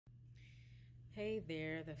Hey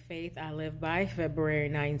there, the faith I live by, February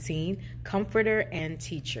 19, Comforter and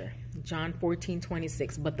Teacher. John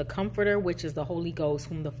 14:26. But the Comforter, which is the Holy Ghost,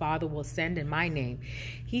 whom the Father will send in my name,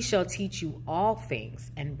 he shall teach you all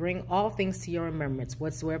things, and bring all things to your remembrance,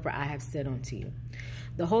 whatsoever I have said unto you.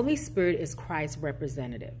 The Holy Spirit is Christ's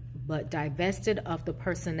representative, but divested of the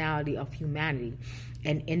personality of humanity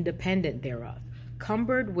and independent thereof.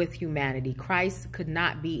 Cumbered with humanity, Christ could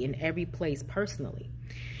not be in every place personally.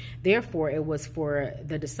 Therefore, it was for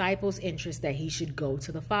the disciples' interest that he should go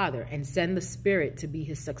to the Father and send the Spirit to be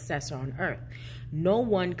his successor on earth. No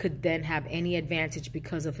one could then have any advantage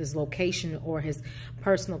because of his location or his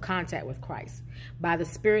personal contact with Christ. By the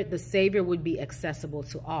Spirit, the Savior would be accessible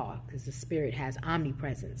to all, because the Spirit has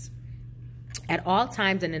omnipresence. At all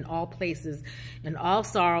times and in all places, in all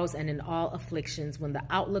sorrows and in all afflictions, when the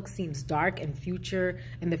outlook seems dark and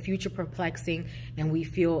the future perplexing, and we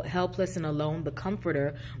feel helpless and alone, the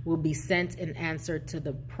Comforter will be sent in answer to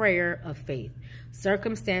the prayer of faith.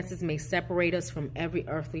 Circumstances may separate us from every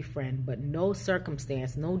earthly friend, but no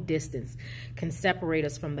circumstance, no distance can separate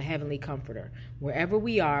us from the heavenly Comforter. Wherever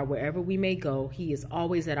we are, wherever we may go, he is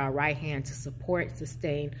always at our right hand to support,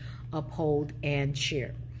 sustain, uphold, and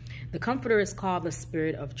cheer. The Comforter is called the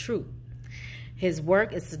Spirit of Truth. His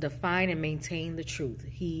work is to define and maintain the truth.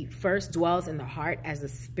 He first dwells in the heart as the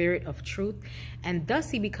Spirit of Truth, and thus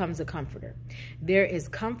he becomes a comforter. There is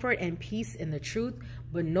comfort and peace in the truth,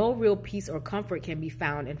 but no real peace or comfort can be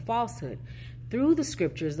found in falsehood. Through the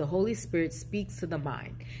scriptures, the Holy Spirit speaks to the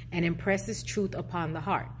mind and impresses truth upon the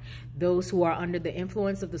heart. Those who are under the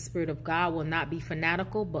influence of the Spirit of God will not be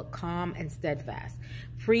fanatical, but calm and steadfast,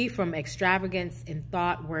 free from extravagance in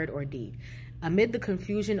thought, word, or deed. Amid the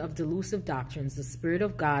confusion of delusive doctrines, the Spirit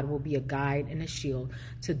of God will be a guide and a shield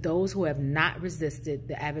to those who have not resisted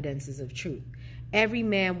the evidences of truth. Every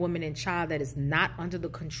man, woman, and child that is not under the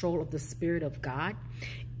control of the Spirit of God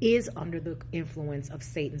is under the influence of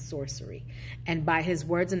Satan's sorcery. And by his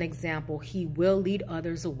words and example, he will lead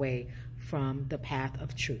others away from the path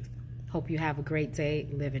of truth. Hope you have a great day.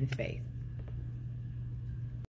 Live in faith.